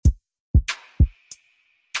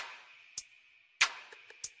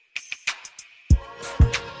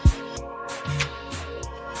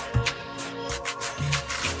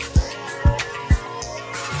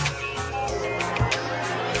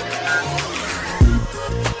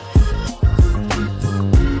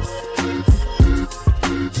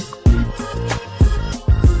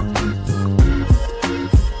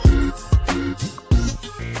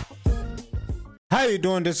you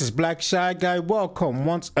doing? This is Black Shy Guy. Welcome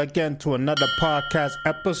once again to another podcast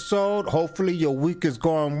episode. Hopefully your week is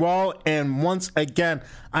going well. And once again,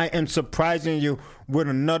 I am surprising you with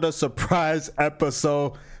another surprise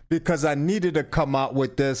episode because I needed to come out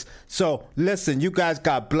with this. So listen, you guys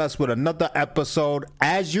got blessed with another episode.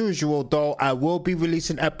 As usual, though, I will be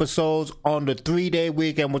releasing episodes on the 3-day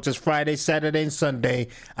weekend, which is Friday, Saturday, and Sunday.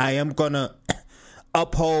 I am going to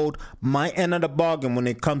uphold my end of the bargain when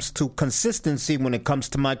it comes to consistency, when it comes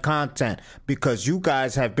to my content, because you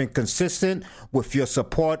guys have been consistent with your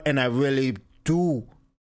support, and I really do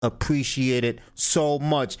appreciate it so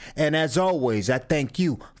much. And as always, I thank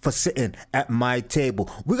you for sitting at my table.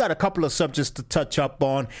 We got a couple of subjects to touch up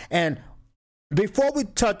on, and before we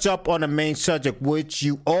touch up on the main subject, which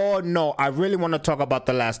you all know, I really want to talk about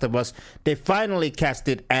The Last of Us. They finally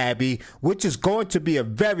casted Abby, which is going to be a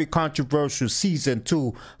very controversial season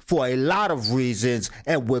 2 for a lot of reasons,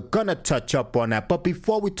 and we're going to touch up on that. But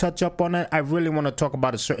before we touch up on that, I really want to talk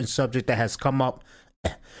about a certain subject that has come up,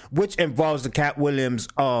 which involves the Cat Williams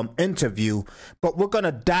interview. But we're going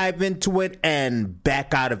to dive into it and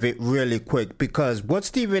back out of it really quick, because what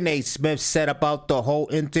Stephen A. Smith said about the whole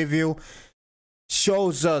interview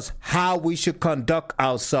shows us how we should conduct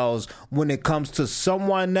ourselves when it comes to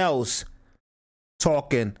someone else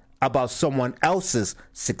talking about someone else's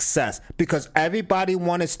success. Because everybody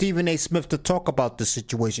wanted Stephen A. Smith to talk about the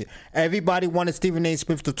situation. Everybody wanted Stephen A.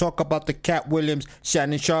 Smith to talk about the Cat Williams,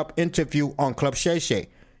 Shannon Sharpe interview on Club Shay Shay.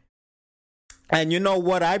 And you know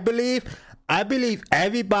what I believe? I believe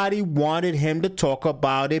everybody wanted him to talk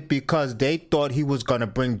about it because they thought he was going to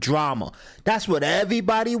bring drama. That's what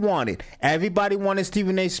everybody wanted. Everybody wanted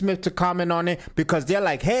Stephen A. Smith to comment on it because they're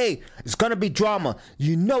like, hey, it's going to be drama.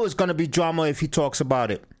 You know it's going to be drama if he talks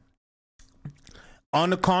about it. On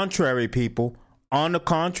the contrary, people,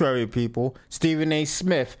 Stephen A.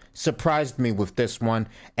 Smith surprised me with this one.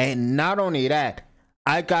 And not only that,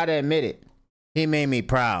 I got to admit it, he made me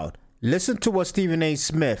proud. Listen to what Stephen A.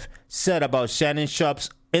 Smith said about Shannon Sharpe's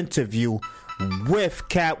interview with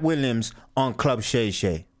Cat Williams on Club Shay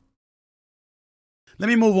Shay. Let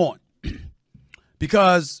me move on,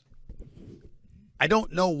 because I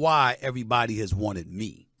don't know why everybody has wanted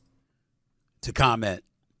me to comment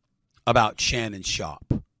about Shannon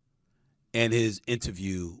Sharpe and his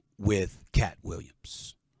interview with Cat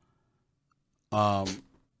Williams. But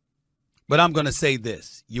I'm going to say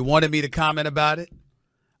this. You wanted me to comment about it?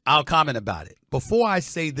 I'll comment about it. Before I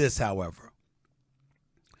say this, however,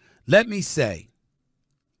 let me say,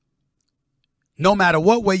 no matter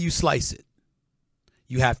what way you slice it,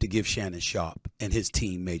 you have to give Shannon Sharpe and his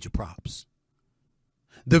team major props.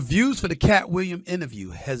 The views for the Cat Williams interview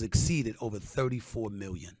has exceeded over 34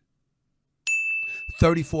 million.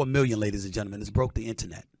 34 million, ladies and gentlemen. It's broke the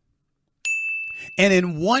internet. And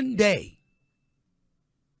in one day,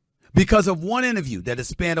 because of one interview that has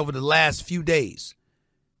spanned over the last few days,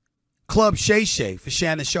 Club Shay Shay for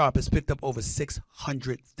Shannon Sharpe has picked up over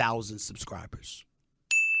 600,000 subscribers.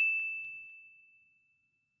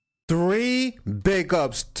 3 big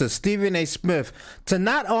ups to Stephen A. Smith to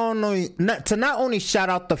not only shout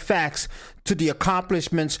out the facts to the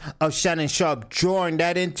accomplishments of Shannon Sharpe during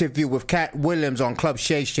that interview with Cat Williams on Club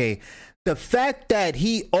Shay Shay. The fact that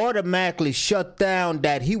he automatically shut down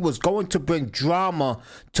that he was going to bring drama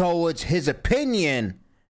towards his opinion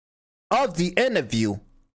of the interview,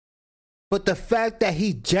 but the fact that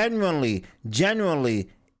he genuinely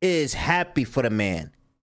is happy for the man.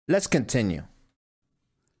 Let's continue.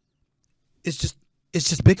 It's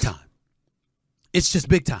just big time. It's just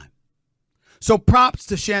big time. So props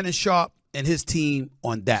to Shannon Sharpe and his team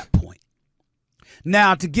on that point.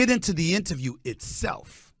 Now, to get into the interview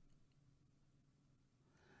itself,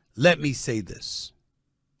 let me say this.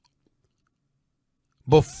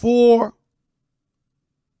 Before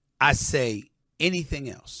I say anything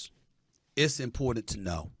else, it's important to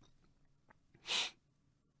know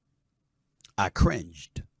I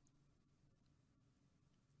cringed.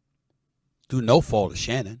 Through no fault of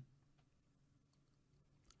Shannon.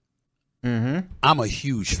 I'm a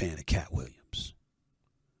huge fan of Cat Williams.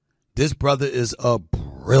 This brother is a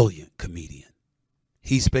brilliant comedian.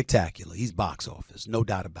 He's spectacular. He's box office, no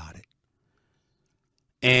doubt about it.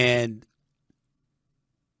 And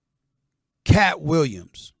Cat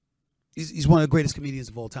Williams, he's one of the greatest comedians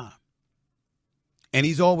of all time. And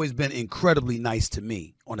he's always been incredibly nice to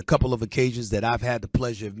me on a couple of occasions that I've had the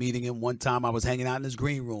pleasure of meeting him. One time I was hanging out in his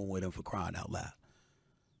green room with him, for crying out loud.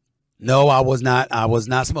 No, I was not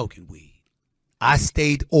smoking weed. I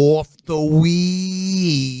stayed off the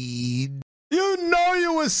weed. You know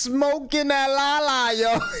you was smoking that la-la,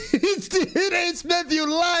 yo. It ain't Smith, you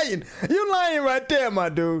lying. You lying right there, my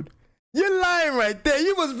dude. You're lying right there.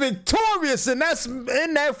 You was victorious, and that's in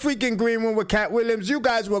that freaking green room with Cat Williams. You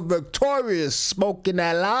guys were victorious, smoking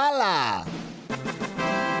that la-la.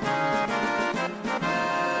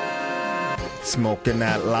 Smoking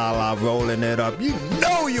that la-la, rolling it up. You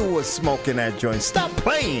know you was smoking that joint. Stop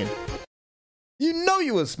playing. You know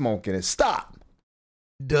you was smoking it. Stop.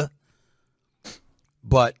 Duh.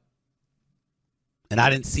 But, and I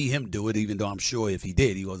didn't see him do it, even though I'm sure if he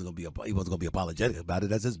did, he wasn't gonna be apologetic about it.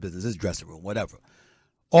 That's his business, his dressing room, whatever.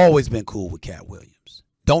 Always been cool with Cat Williams.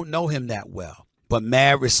 Don't know him that well, but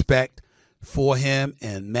mad respect for him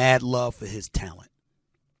and mad love for his talent.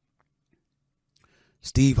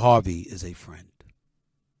 Steve Harvey is a friend.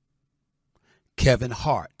 Kevin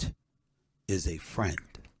Hart is a friend.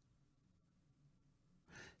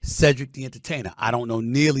 Cedric the Entertainer, I don't know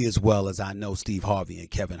nearly as well as I know Steve Harvey and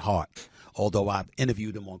Kevin Hart, although I've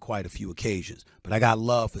interviewed them on quite a few occasions. But I got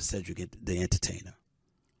love for Cedric the Entertainer.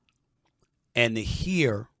 And to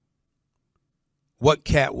hear what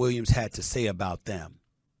Cat Williams had to say about them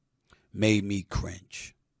made me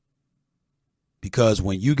cringe. Because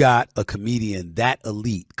when you got a comedian that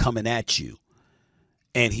elite coming at you,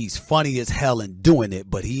 and he's funny as hell and doing it,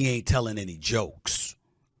 but he ain't telling any jokes.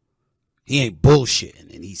 He ain't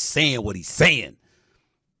bullshitting, and he's saying what he's saying.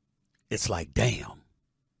 It's like, damn.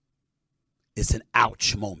 It's an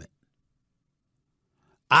ouch moment.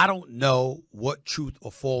 I don't know what truth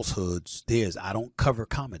or falsehoods there is. I don't cover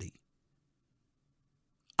comedy.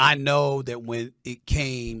 I know that when it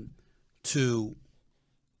came to,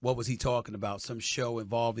 what was he talking about? Some show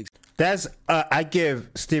involving. That's I give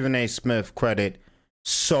Stephen A. Smith credit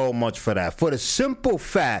so much for that. For the simple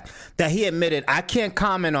fact that he admitted, I can't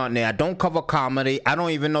comment on there. I don't cover comedy. I don't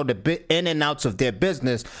even know the in and outs of their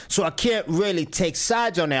business. So I can't really take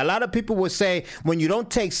sides on there. A lot of people would say when you don't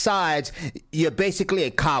take sides, you're basically a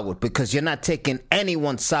coward because you're not taking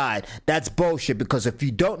anyone's side. That's bullshit, because if you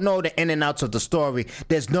don't know the in and outs of the story,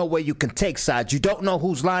 there's no way you can take sides. You don't know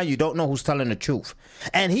who's lying. You don't know who's telling the truth.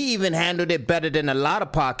 And he even handled it better than a lot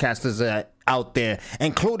of podcasters out there,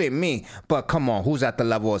 including me. But come on, who's at the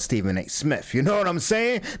level of Stephen A. Smith? You know what I'm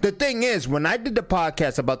saying? The thing is, when I did the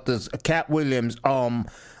podcast about this Cat Williams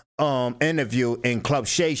interview in Club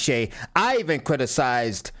Shay Shay, I even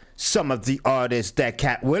criticized some of the artists that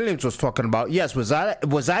Cat Williams was talking about. Yes, was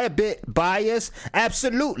I a bit biased?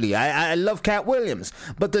 Absolutely. I love Cat Williams.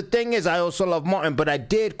 But the thing is, I also love Martin, but I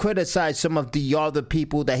did criticize some of the other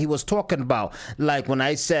people that he was talking about. Like when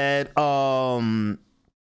I said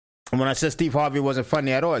Steve Harvey wasn't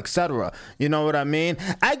funny at all, etc. You know what I mean?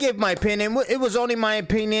 I gave my opinion. It was only my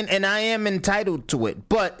opinion, and I am entitled to it.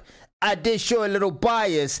 But I did show a little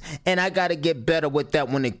bias, and I got to get better with that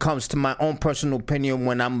when it comes to my own personal opinion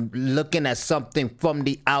when I'm looking at something from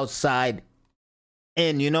the outside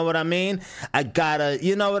in. You know what I mean? I gotta,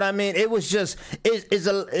 you know what I mean? It was just, it's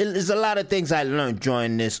a lot of things I learned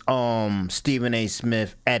during this Stephen A.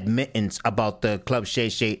 Smith admittance about the Club Shay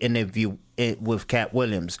Shay interview with Cat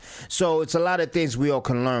Williams. So it's a lot of things we all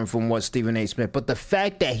can learn from what Stephen A. Smith. But the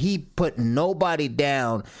fact that he put nobody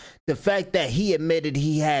down, the fact that he admitted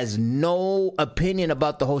he has no opinion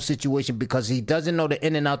about the whole situation because he doesn't know the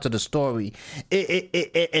in and out of the story,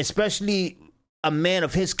 especially a man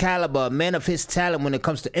of his caliber, a man of his talent when it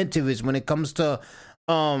comes to interviews, when it comes to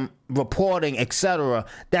reporting, etc.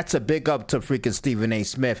 That's a big up to freaking Stephen A.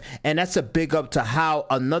 Smith, and that's a big up to how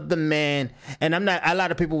another man, and I'm not, a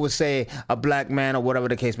lot of people would say a black man or whatever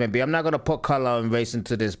the case may be. I'm not going to put color and race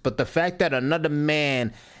into this, but the fact that another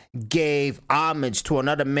man gave homage to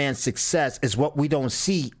another man's success is what we don't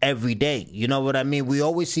see every day. You know what I mean? We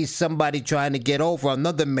always see somebody trying to get over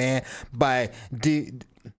another man by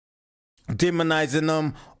demonizing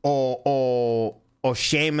them or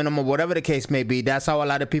shaming them or whatever the case may be. That's how a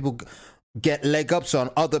lot of people get leg ups on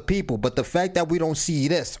other people. But the fact that we don't see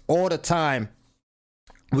this all the time,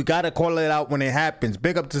 we got to call it out when it happens.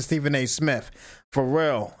 Big up to Stephen A. Smith. For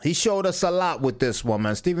real. He showed us a lot with this one,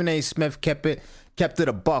 man. Stephen A. Smith kept it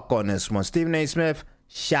a buck on this one. Stephen A. Smith,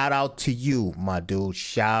 shout out to you, my dude.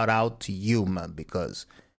 Shout out to you, man, because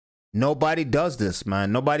nobody does this,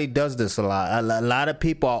 man. Nobody does this a lot. A lot of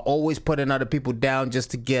people are always putting other people down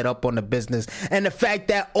just to get up on the business. And the fact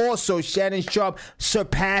that also Shannon Sharp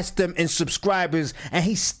surpassed them in subscribers, and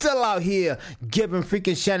he's still out here giving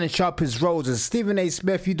freaking Shannon Sharp his roses. Stephen A.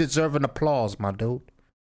 Smith, you deserve an applause, my dude.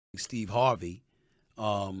 Steve Harvey,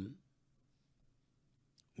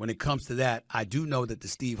 when it comes to that, I do know that the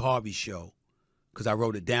Steve Harvey show, because I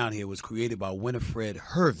wrote it down here, was created by Winifred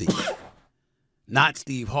Hervey. Not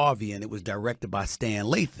Steve Harvey, and it was directed by Stan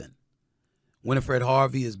Lathan. Winifred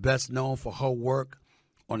Harvey is best known for her work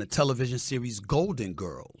on the television series Golden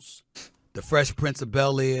Girls. The Fresh Prince of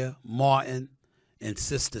Bel-Air, Martin, and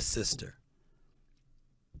Sister Sister.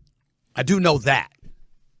 I do know that.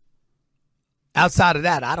 Outside of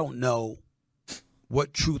that, I don't know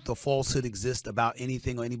what truth or falsehood exists about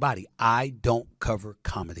anything or anybody. I don't cover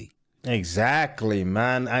comedy. Exactly,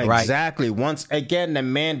 man. Exactly. Right. Once again, the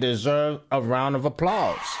man deserves a round of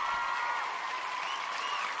applause.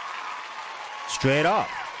 Straight up.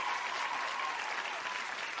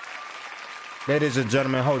 Ladies and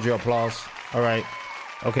gentlemen, hold your applause. All right.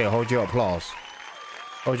 Okay, hold your applause.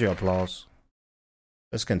 Hold your applause.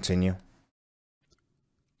 Let's continue.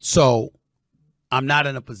 So, I'm not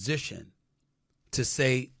in a position to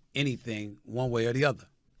say anything one way or the other.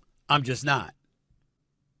 I'm just not.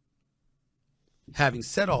 Having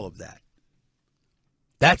said all of that,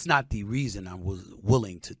 that's not the reason I was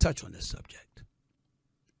willing to touch on this subject.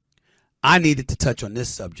 I needed to touch on this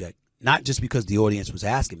subject, not just because the audience was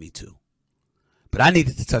asking me to, but I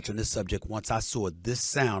needed to touch on this subject once I saw this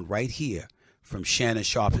sound right here from Shannon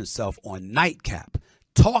Sharpe himself on Nightcap,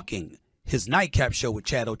 talking his Nightcap show with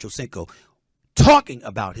Chad Ochocinco, talking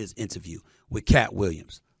about his interview with Cat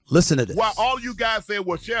Williams. Listen to this. While all you guys said,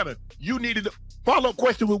 well, Shannon, you needed a follow-up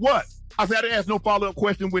question with what? I said I didn't ask no follow-up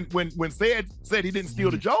question when said he didn't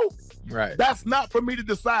steal the joke. Right. That's not for me to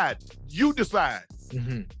decide. You decide.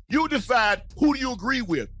 Mm-hmm. You decide who do you agree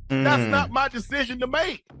with. That's not my decision to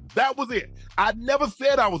make. That was it. I never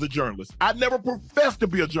said I was a journalist. I never professed to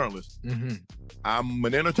be a journalist. Mm-hmm. I'm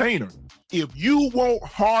an entertainer. If you want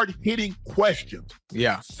hard-hitting questions,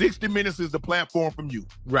 60 Minutes is the platform from you.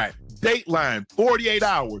 Right. Dateline, 48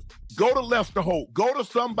 hours. Go to Lester Holt. Go to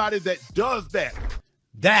somebody that does that.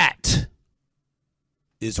 That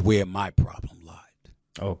is where my problem lied.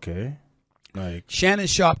 Okay. Shannon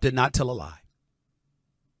Sharpe did not tell a lie.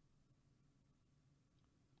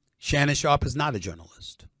 Shannon Sharpe is not a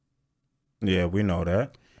journalist. Yeah, we know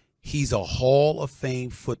that. He's a Hall of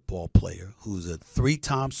Fame football player who's a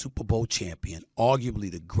 3-time Super Bowl champion,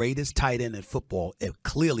 arguably the greatest tight end in football, and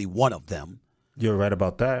clearly one of them. You're right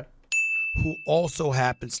about that. Who also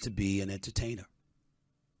happens to be an entertainer.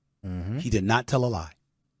 Mm-hmm. He did not tell a lie.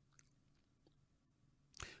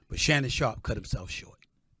 But Shannon Sharpe cut himself short.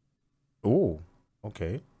 Oh,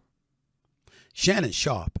 okay. Shannon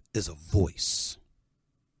Sharpe is a voice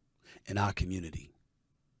in our community.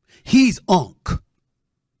 He's Unc.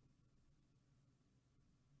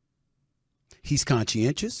 He's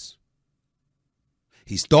conscientious.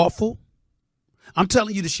 He's thoughtful. I'm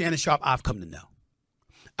telling you the Shannon Sharpe I've come to know.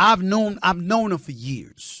 I've known him for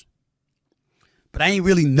years, but I ain't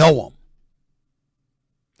really know him.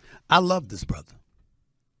 I love this brother.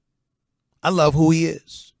 I love who he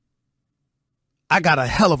is. I got a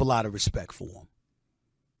hell of a lot of respect for him.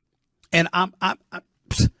 And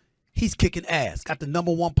he's kicking ass. Got the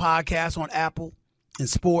 #1 podcast on Apple in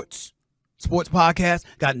sports podcast.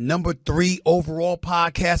 Got #3 overall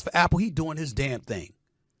podcast for Apple. He doing his damn thing.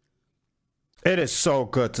 It is so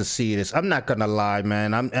good to see this. I'm not gonna lie,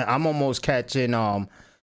 man. I'm almost catching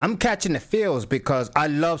I'm catching the feels because I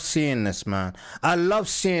love seeing this, man. I love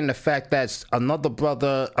seeing the fact that another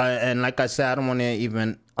brother, and like I said, I don't want to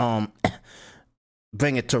even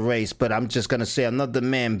bring it to race, but I'm just gonna say another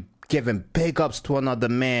man giving big ups to another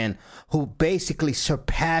man who basically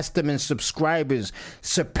surpassed him in subscribers,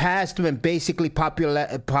 surpassed him in basically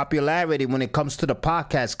popularity when it comes to the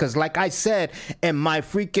podcast. Because like I said in my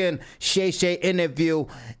freaking Shay Shay interview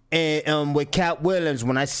with Cat Williams,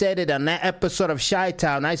 when I said it on that episode of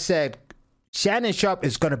Chi-Town, I said Shannon Sharpe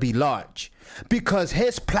is going to be large because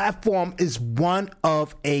his platform is one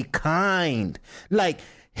of a kind. Like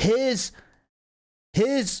his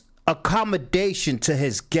accommodation to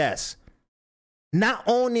his guests, not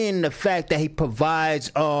only in the fact that he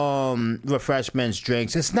provides refreshments,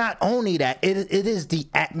 drinks, it's not only that, it is the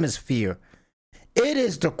atmosphere. It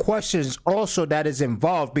is the questions also that is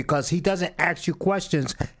involved because he doesn't ask you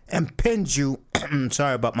questions and pins you.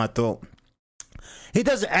 Sorry about my throat. He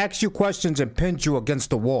doesn't ask you questions and pins you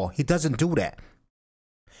against the wall. He doesn't do that.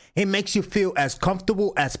 He makes you feel as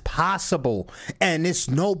comfortable as possible. And it's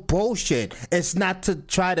no bullshit. It's not to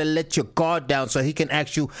try to let your guard down so he can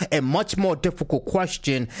ask you a much more difficult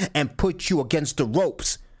question and put you against the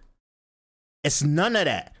ropes. It's none of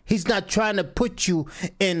that. He's not trying to put you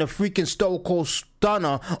in the freaking Stone Cold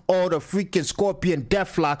Stunner or the freaking Scorpion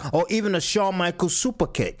Deathlock or even a Shawn Michaels super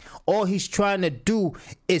kick. All he's trying to do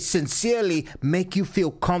is sincerely make you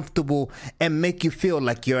feel comfortable and make you feel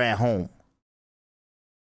like you're at home.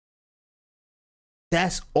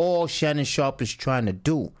 That's all Shannon Sharpe is trying to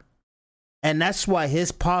do. And that's why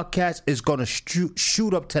his podcast is going to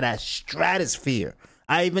shoot up to that stratosphere.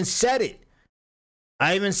 I even said it.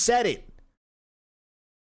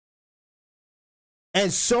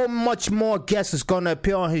 And so much more guests is going to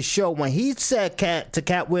appear on his show. When he said to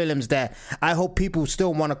Cat Williams that I hope people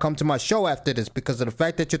still want to come to my show after this because of the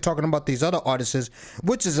fact that you're talking about these other artists,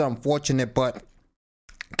 which is unfortunate, but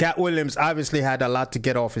Cat Williams obviously had a lot to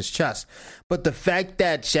get off his chest. But the fact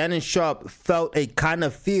that Shannon Sharpe felt a kind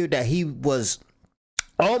of fear that he was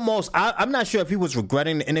almost, I'm not sure if he was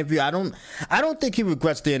regretting the interview. I don't think he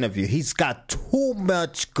regrets the interview. He's got too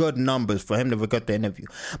much good numbers for him to regret the interview.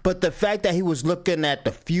 But the fact that he was looking at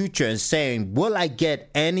the future and saying, will I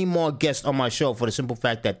get any more guests on my show for the simple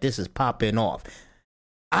fact that this is popping off?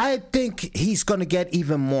 I think he's going to get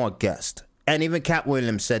even more guests. And even Cat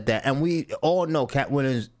Williams said that. And we all know Cat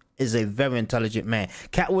Williams is a very intelligent man.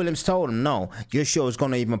 Cat Williams told him, no, your show is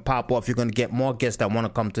going to even pop off. You're going to get more guests that want to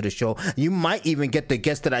come to the show. You might even get the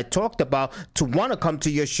guests that I talked about to want to come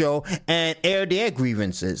to your show and air their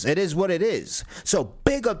grievances. It is what it is. So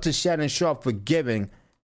big up to Shannon Sharpe for giving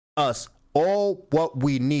us all what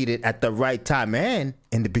we needed at the right time and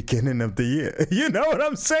in the beginning of the year. You know what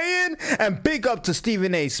I'm saying? And big up to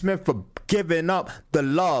Stephen A. Smith for giving up the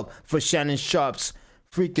love for Shannon Sharpe's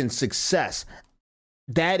freaking success.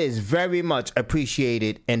 That is very much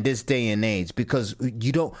appreciated in this day and age because we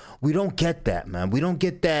don't get that, man. We don't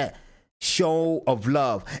get that show of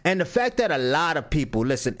love. And the fact that a lot of people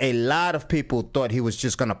thought he was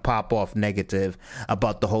just going to pop off negative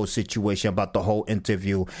about the whole situation, about the whole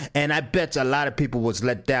interview. And I bet a lot of people was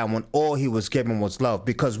let down when all he was giving was love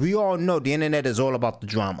because we all know the internet is all about the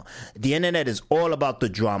drama. The internet is all about the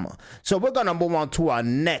drama. So we're going to move on to our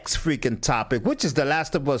next freaking topic, which is The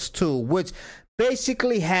Last of Us 2, which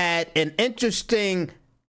basically had an interesting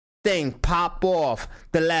thing pop off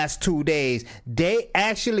the last 2 days. They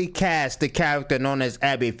actually cast the character known as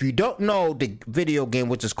Abby. If you don't know the video game,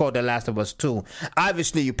 which is called The Last of Us 2,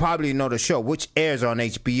 obviously you probably know the show, which airs on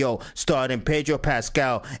HBO, starring Pedro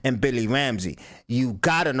Pascal and Billy Ramsey. You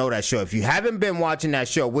gotta know that show. If you haven't been watching that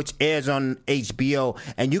show, which airs on HBO,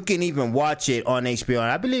 and you can even watch it on HBO,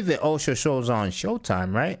 and I believe it also shows on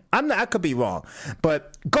Showtime, right? I could be wrong,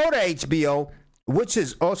 but go to HBO, which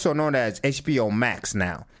is also known as HBO Max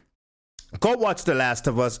now. Go watch The Last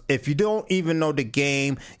of Us. If you don't even know the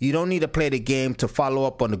game, you don't need to play the game to follow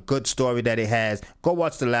up on the good story that it has. Go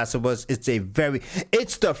watch The Last of Us. It's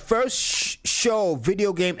the first show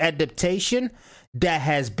video game adaptation that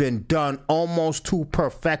has been done almost to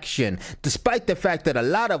perfection, despite the fact that a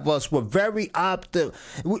lot of us were very I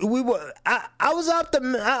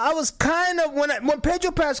was kind of when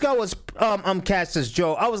Pedro Pascal was cast as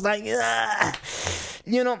Joe, I was like,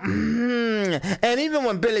 and even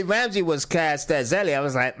when Billy Ramsey was cast as Ellie, I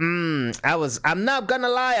was like, I'm not gonna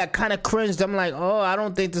lie, I kind of cringed. I'm like, oh, I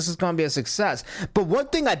don't think this is gonna be a success. But one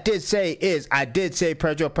thing I did say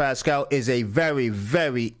Pedro Pascal is a very,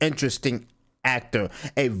 very interesting actor,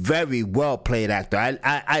 a very well played actor.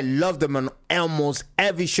 I loved him on almost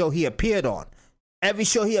every show he appeared on. Every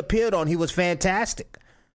show he appeared on, he was fantastic.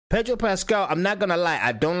 Pedro Pascal, I'm not gonna lie,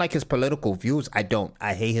 I don't like his political views. I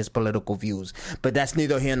hate his political views. But that's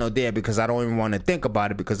neither here nor there because I don't even want to think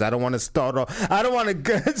about it because I don't want to start off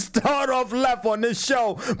left on this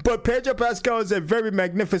show. But Pedro Pascal is a very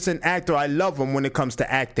magnificent actor. I love him when it comes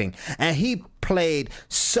to acting. And he played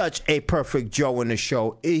such a perfect Joe in the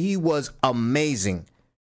show. He was amazing.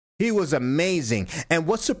 And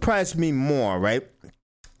what surprised me more, right?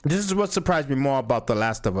 This is what surprised me more about The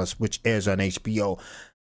Last of Us, which airs on HBO.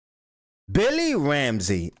 Billy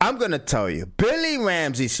Ramsey, I'm going to tell you, Billy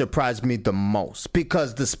Ramsey surprised me the most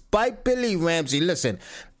because despite Billy Ramsey, listen,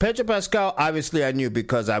 Pedro Pascal, obviously I knew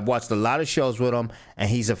because I watched a lot of shows with him and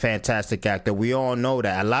he's a fantastic actor. We all know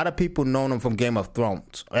that. A lot of people know him from Game of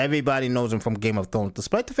Thrones. Everybody knows him from Game of Thrones,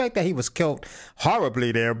 despite the fact that he was killed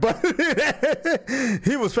horribly there, but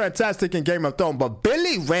he was fantastic in Game of Thrones. But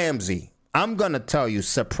Billy Ramsey, I'm going to tell you,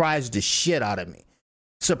 surprised the shit out of me.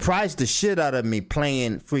 Surprised the shit out of me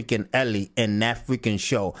playing freaking Ellie in that freaking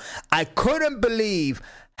show. I couldn't believe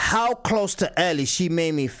how close to Ellie she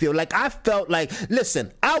made me feel. Like I felt like,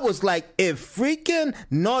 listen, I was like, if freaking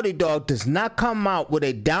Naughty Dog does not come out with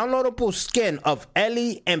a downloadable skin of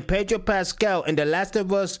Ellie and Pedro Pascal in The Last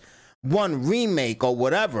of Us 1 remake or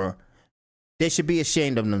whatever, they should be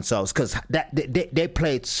ashamed of themselves because they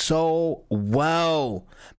played so well.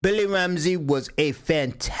 Billy Ramsey was a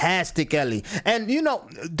fantastic Ellie. And you know,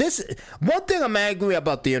 this one thing I'm angry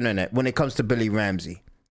about the internet when it comes to Billy Ramsey.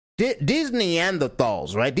 These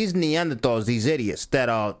Neanderthals, right? These Neanderthals, these idiots that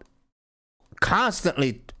are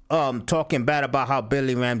constantly talking bad about how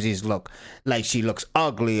Billy Ramsey's look. Like she looks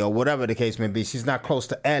ugly or whatever the case may be. She's not close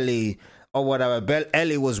to Ellie or whatever.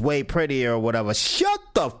 Ellie was way prettier or whatever. Shut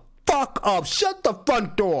the fuck up. Shut the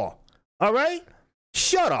front door. All right?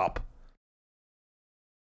 Shut up.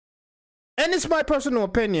 And it's my personal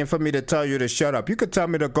opinion for me to tell you to shut up. You could tell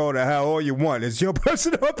me to go to hell all you want. It's your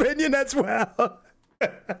personal opinion as well.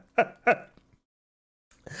 But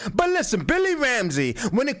listen, Billy Ramsey,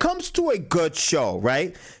 when it comes to a good show,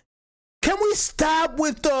 right? Can we stop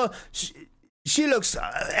with the... She looks...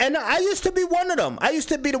 and I used to be one of them. I used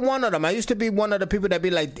to be one of the people that be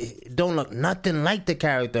like, don't look nothing like the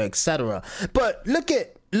character, etc. But look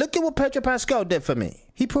at what Pedro Pascal did for me.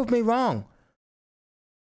 He proved me wrong.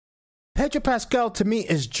 Pedro Pascal to me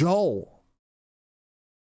is Joel.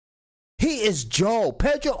 He is Joel.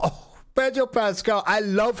 Pedro Pascal, I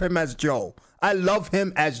love him as Joel. I love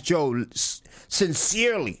him as Joel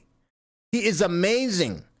sincerely. He is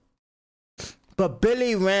amazing. But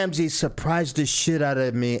Billy Ramsey surprised the shit out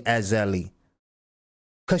of me as Ellie.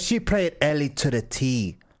 Because she played Ellie to the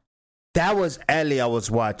T. That was Ellie I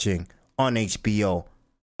was watching on HBO.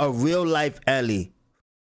 A real life Ellie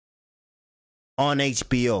on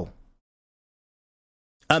HBO.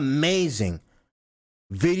 Amazing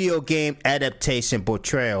video game adaptation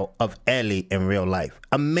portrayal of Ellie in real life.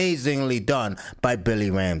 Amazingly done by Billy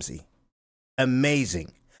Ramsey.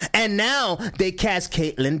 Amazing. And now they cast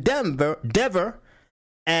Caitlin Dever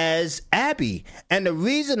as Abby. And the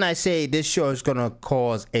reason I say this show is going to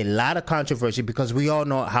cause a lot of controversy because we all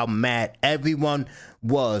know how mad everyone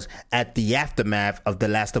was at the aftermath of The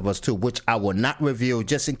Last of Us 2, which I will not reveal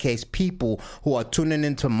just in case people who are tuning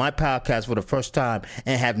into my podcast for the first time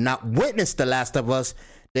and have not witnessed The Last of Us,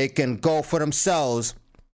 they can go for themselves,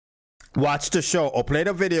 watch the show or play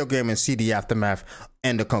the video game and see the aftermath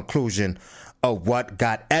and the conclusion of what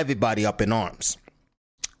got everybody up in arms.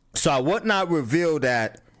 So I would not reveal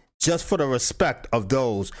that just for the respect of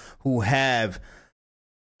those who have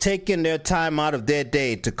taken their time out of their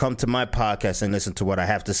day to come to my podcast and listen to what I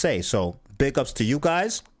have to say. So big ups to you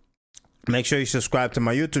guys. Make sure you subscribe to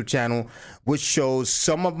my YouTube channel, which shows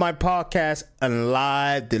some of my podcasts and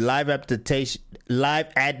the live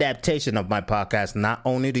adaptation of my podcast, not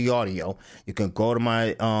only the audio. You can go to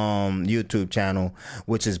my YouTube channel,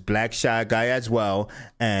 which is Black Shy Guy as well,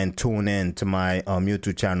 and tune in to my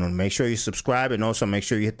YouTube channel. Make sure you subscribe, and also make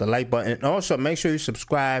sure you hit the like button, and also make sure you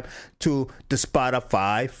subscribe to the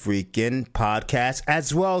Spotify freaking podcast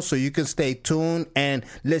as well, so you can stay tuned and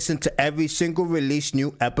listen to every single release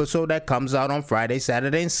new episode that comes out on Friday,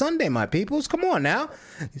 Saturday, and Sunday, my peoples. Come on now.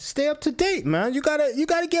 Stay up to date, man. You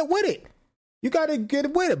gotta get with it. You gotta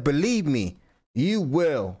get with it. Believe me, you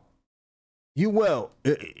will. You will.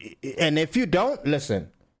 And if you don't,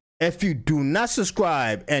 listen, if you do not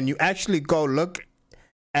subscribe and you actually go look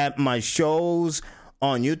at my shows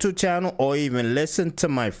on YouTube channel or even listen to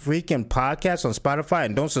my freaking podcast on Spotify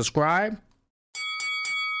and don't subscribe,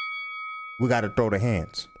 we gotta throw the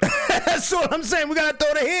hands. That's what I'm saying. We gotta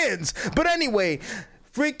throw the hands. But anyway,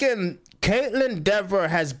 freaking Caitlin Dever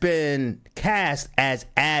has been cast as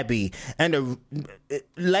Abby, and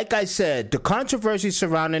like I said, the controversy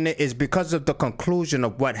surrounding it is because of the conclusion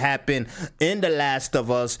of what happened in The Last of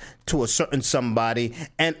Us to a certain somebody,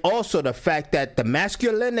 and also the fact that the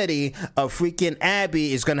masculinity of freaking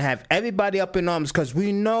Abby is gonna have everybody up in arms, because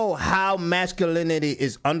we know how masculinity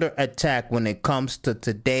is under attack when it comes to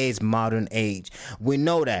today's modern age. We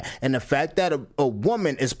know that, and the fact that a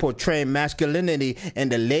woman is portraying masculinity in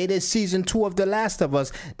the latest season 2 of The Last of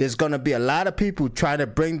Us, there's gonna be a lot of people trying to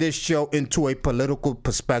bring this show into a political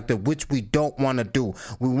perspective, which we don't want to do.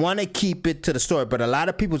 We want to keep it to the story, but a lot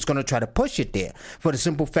of people is going to try to push it there for the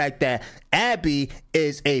simple fact that Abby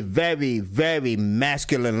is a very, very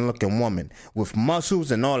masculine looking woman with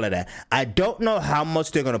muscles and all of that. I don't know how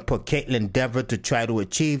much they're going to put Caitlin Dever to try to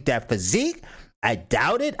achieve that physique. I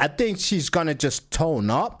doubt it. I think she's going to just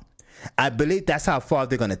tone up. I believe that's how far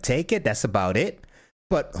they're going to take it. That's about it.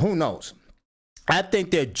 But who knows? I think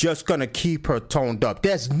they're just going to keep her toned up.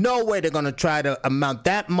 There's no way they're going to try to amount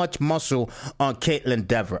that much muscle on Caitlin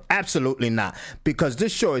Dever. Absolutely not. Because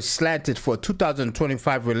this show is slanted for a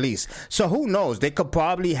 2025 release. So who knows? They could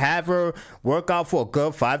probably have her work out for a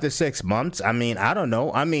good 5 to 6 months. I mean, I don't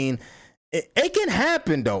know. I mean, it can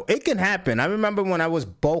happen, though. It can happen. I remember when I was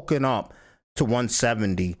bulking up to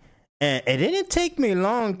 170. And it didn't take me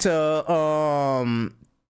long to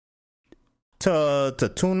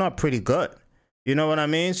tune up pretty good. You know what I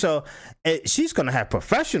mean? So she's gonna have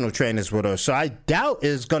professional trainers with her. So I doubt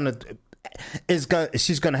she's gonna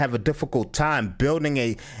have a difficult time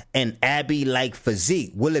building an Abby like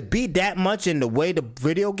physique. Will it be that much in the way the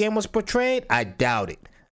video game was portrayed? I doubt it.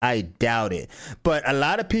 But a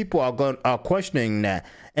lot of people are questioning that,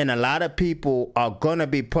 and a lot of people are gonna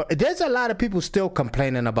be there's a lot of people still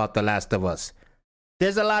complaining about The Last of Us.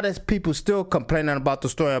 There's a lot of people still complaining about the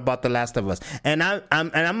story about The Last of Us. And I'm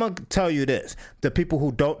going to tell you this. The people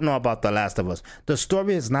who don't know about The Last of Us, the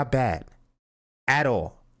story is not bad at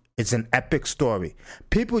all. It's an epic story.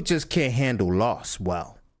 People just can't handle loss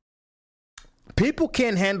well. People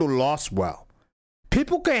can't handle loss well.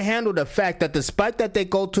 People can't handle the fact that despite that they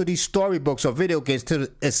go to these storybooks or video games to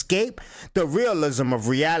escape the realism of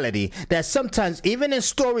reality, that sometimes even in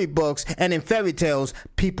storybooks and in fairy tales,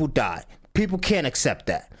 people die. People can't accept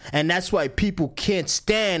that. And that's why people can't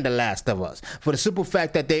stand The Last of Us. For the simple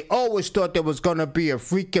fact that they always thought there was going to be a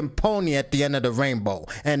freaking pony at the end of the rainbow.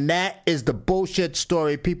 And that is the bullshit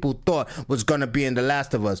story people thought was going to be in The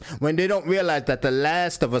Last of Us. When they don't realize that The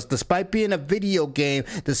Last of Us, despite being a video game,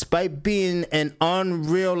 despite being an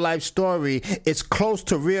unreal life story, it's close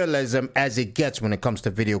to realism as it gets when it comes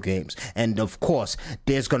to video games. And of course,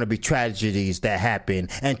 there's going to be tragedies that happen.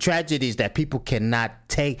 And tragedies that people cannot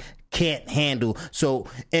take, can't handle. So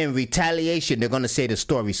in retaliation, they're going to say the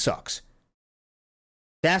story sucks.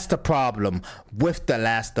 That's the problem with The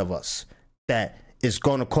Last of Us that is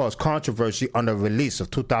going to cause controversy on the release of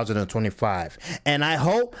 2025. And I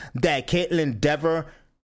hope that Caitlin Dever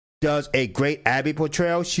does a great Abby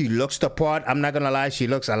portrayal. She looks the part. I'm not going to lie. She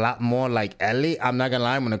looks a lot more like Ellie. I'm not going to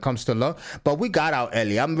lie when it comes to look. But we got our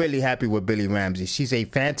Ellie. I'm really happy with Billy Ramsey. She's a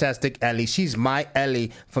fantastic Ellie. She's my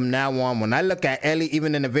Ellie from now on. When I look at Ellie,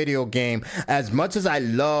 even in the video game, as much as I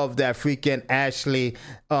love that freaking Ashley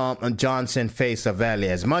Johnson face of Ellie,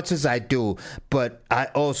 as much as I do, but I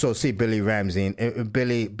also see Billy Ramsey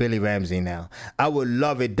now. I would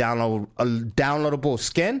love it downloadable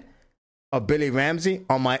skin of Billy Ramsey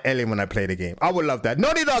on my Ellie when I play the game. I would love that.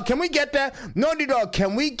 Naughty Dog, can we get that? Naughty Dog,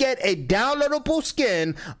 can we get a downloadable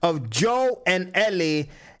skin of Joe and Ellie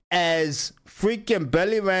as freaking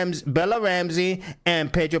Bella Ramsey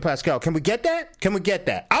and Pedro Pascal? Can we get that? Can we get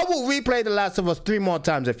that? I will replay The Last of Us 3 more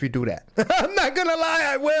times if you do that. I'm not gonna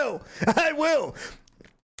lie, I will.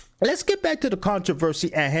 Let's get back to the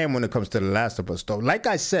controversy at hand when it comes to The Last of Us, though. Like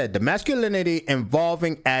I said, the masculinity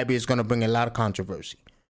involving Abby is gonna bring a lot of controversy.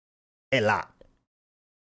 A lot.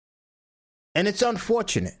 And it's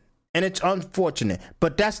unfortunate.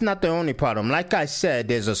 But that's not the only problem. Like I said,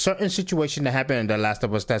 there's a certain situation that happened in The Last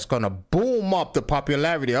of Us that's going to boom up the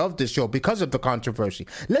popularity of the show because of the controversy.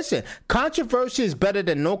 Listen, controversy is better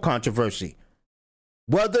than no controversy.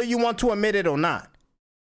 Whether you want to admit it or not.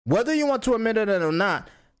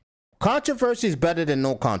 Controversy is better than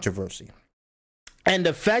no controversy. And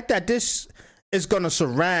the fact that this is going to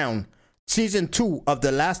surround Season 2 of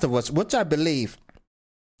The Last of Us, which I believe,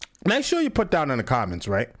 make sure you put down in the comments,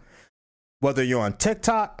 right? Whether you're on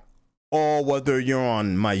TikTok or whether you're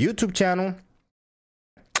on my YouTube channel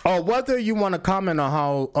or whether you want to comment on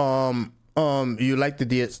how you liked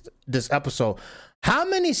this episode. How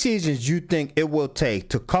many seasons you think it will take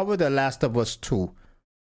to cover The Last of Us 2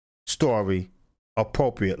 story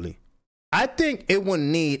appropriately? I think it will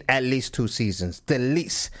need at least 2 seasons, the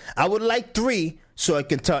least. I would like 3 so I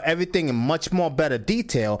can tell everything in much more better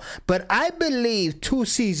detail, but I believe 2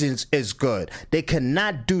 seasons is good. They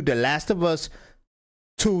cannot do The Last of Us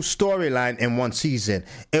 2 storyline in 1 season.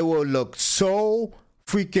 It will look so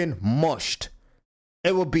freaking mushed.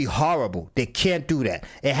 It will be horrible. They can't do that.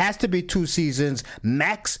 It has to be 2 seasons,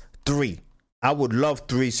 max 3. I would love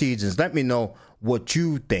 3 seasons. Let me know what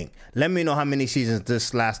you think. Let me know how many seasons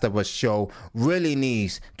this Last of Us show really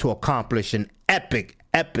needs to accomplish an epic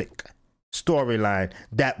storyline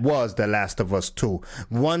that was The Last of Us 2.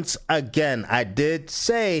 Once again, I did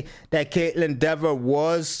say that Caitlin Dever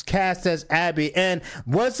was cast as Abby, and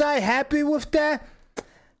was I happy with that?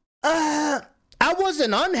 I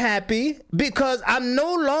wasn't unhappy because I'm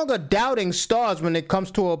no longer doubting stars when it comes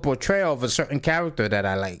to a portrayal of a certain character that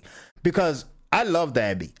I like, because I loved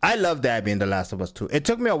Abby. I loved Abby in The Last of Us 2. It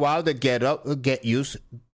took me a while to get used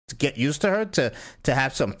to her, to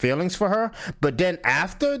have some feelings for her, but then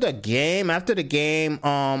after the game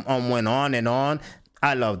went on and on,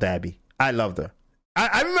 I loved Abby. I loved her.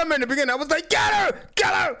 I remember in the beginning I was like, get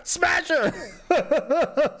her, smash her.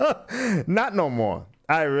 Not no more.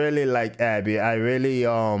 I really like Abby. I really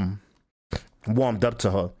warmed up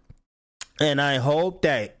to her, and I hope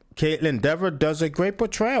that Caitlin Dever does a great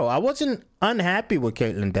portrayal. I wasn't unhappy with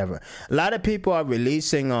Caitlin Dever. A lot of people are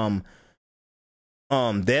releasing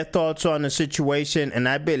their thoughts on the situation, and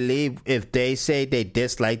I believe if they say they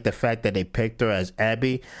dislike the fact that they picked her as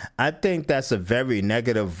Abby, I think that's a very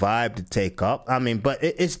negative vibe to take up. I mean, but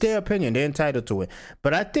it's their opinion, they're entitled to it,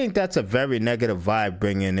 but I think that's a very negative vibe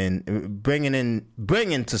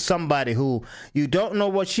bringing to somebody who you don't know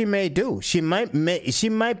what she may do. She might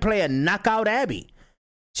play a knockout Abby.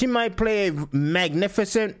 She might play a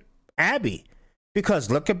magnificent Abby.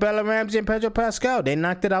 Because look at Bella Ramsey and Pedro Pascal. They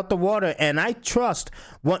knocked it out the water. And I trust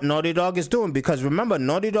what Naughty Dog is doing. Because remember,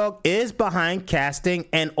 Naughty Dog is behind casting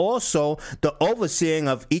and also the overseeing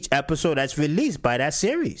of each episode that's released by that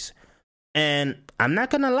series. And I'm not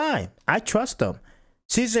going to lie. I trust them.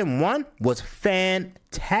 Season 1 was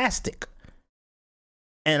fantastic.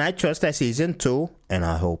 And I trust that season 2, and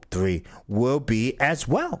I hope 3, will be as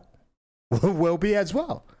well. Will be as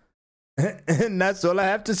well. And that's all I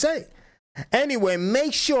have to say. Anyway,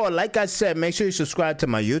 make sure, like I said, make sure you subscribe to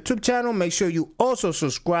my YouTube channel. Make sure you also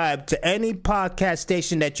subscribe to any podcast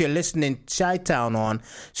station that you're listening Chi-Town on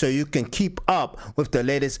so you can keep up with the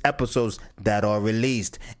latest episodes that are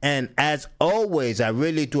released. And as always, I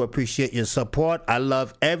really do appreciate your support. I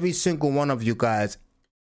love every single one of you guys.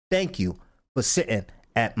 Thank you for sitting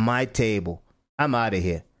at my table. I'm out of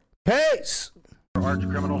here. Peace! Arch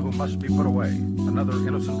criminal who must be put away. Another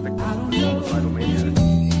innocent victim of suicidal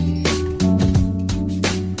mania.